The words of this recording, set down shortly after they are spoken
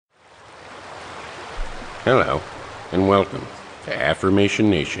Hello, and welcome to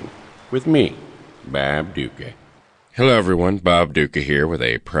Affirmation Nation with me, Bob Duca. Hello everyone, Bob Duca here with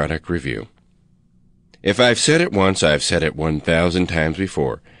a product review. If I've said it once, I've said it 1,000 times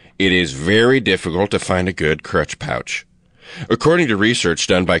before. It is very difficult to find a good crutch pouch. According to research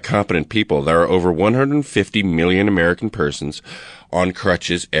done by competent people, there are over 150 million American persons on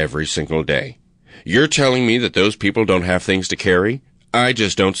crutches every single day. You're telling me that those people don't have things to carry? I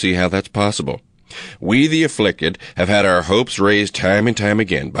just don't see how that's possible. We, the afflicted, have had our hopes raised time and time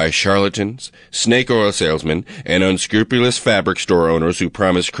again by charlatans, snake oil salesmen, and unscrupulous fabric store owners who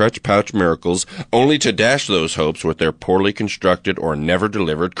promise crutch pouch miracles only to dash those hopes with their poorly constructed or never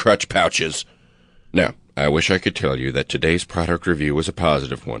delivered crutch pouches. Now, I wish I could tell you that today's product review was a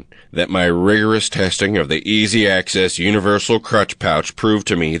positive one, that my rigorous testing of the Easy Access Universal Crutch Pouch proved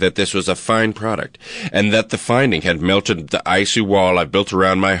to me that this was a fine product, and that the finding had melted the icy wall I built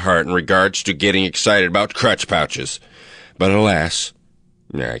around my heart in regards to getting excited about crutch pouches. But alas,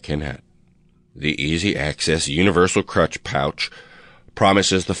 I cannot. The Easy Access Universal Crutch Pouch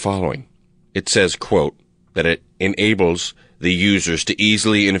promises the following. It says, quote, that it enables the users to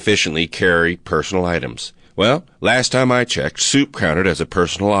easily and efficiently carry personal items. Well, last time I checked, soup counted as a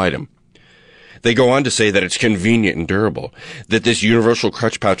personal item. They go on to say that it's convenient and durable, that this universal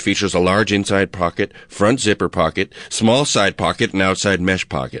crutch pouch features a large inside pocket, front zipper pocket, small side pocket, and outside mesh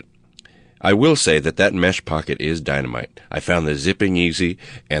pocket. I will say that mesh pocket is dynamite. I found the zipping easy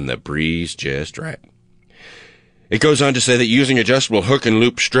and the breeze just right. It goes on to say that using adjustable hook and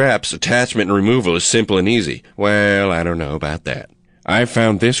loop straps, attachment and removal is simple and easy. Well, I don't know about that. I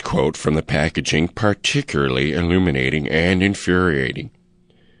found this quote from the packaging particularly illuminating and infuriating.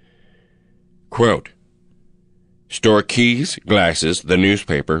 Quote, store keys, glasses, the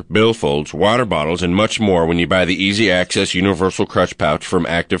newspaper, billfolds, water bottles, and much more when you buy the Easy Access Universal Crutch Pouch from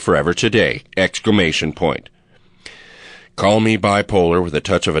Active Forever today! Exclamation point. Call me bipolar with a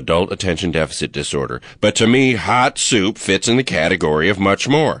touch of adult attention deficit disorder, but to me, hot soup fits in the category of much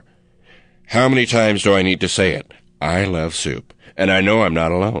more. How many times do I need to say it? I love soup, and I know I'm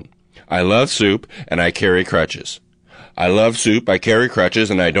not alone. I love soup, and I carry crutches. I love soup, I carry crutches,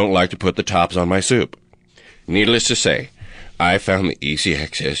 and I don't like to put the tops on my soup. Needless to say, I found the Easy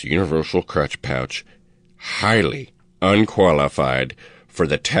Access Universal Crutch Pouch highly unqualified for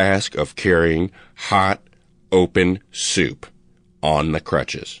the task of carrying hot, open soup on the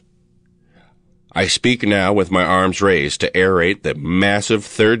crutches. I speak now with my arms raised to aerate the massive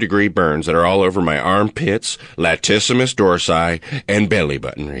third-degree burns that are all over my armpits, latissimus dorsi, and belly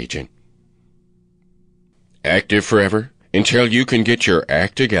button region. Active Forever, until you can get your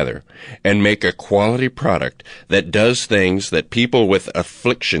act together and make a quality product that does things that people with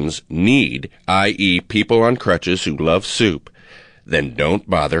afflictions need, i.e. people on crutches who love soup, then don't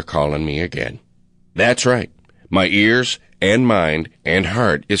bother calling me again. That's right. My ears and mind and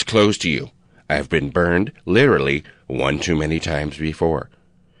heart is closed to you. I've been burned, literally, one too many times before.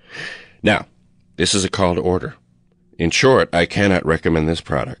 Now, this is a call to order. In short, I cannot recommend this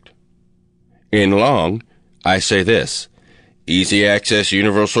product. In long, I say this. Easy Access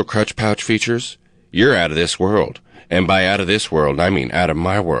Universal Crutch Pouch features? You're out of this world. And by out of this world, I mean out of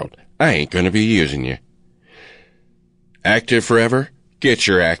my world. I ain't gonna be using you. Active Forever? Get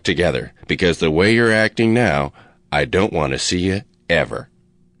your act together, because the way you're acting now, I don't want to see you ever.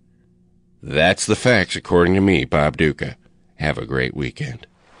 That's the facts according to me, Bob Duca. Have a great weekend.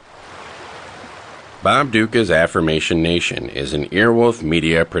 Bob Duca's Affirmation Nation is an Earwolf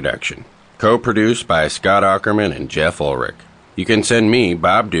Media production, co-produced by Scott Ackerman and Jeff Ulrich. You can send me,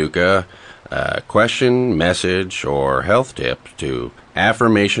 Bob Duca, a question, message, or health tip to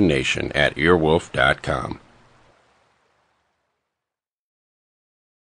affirmationnation@earwolf.com.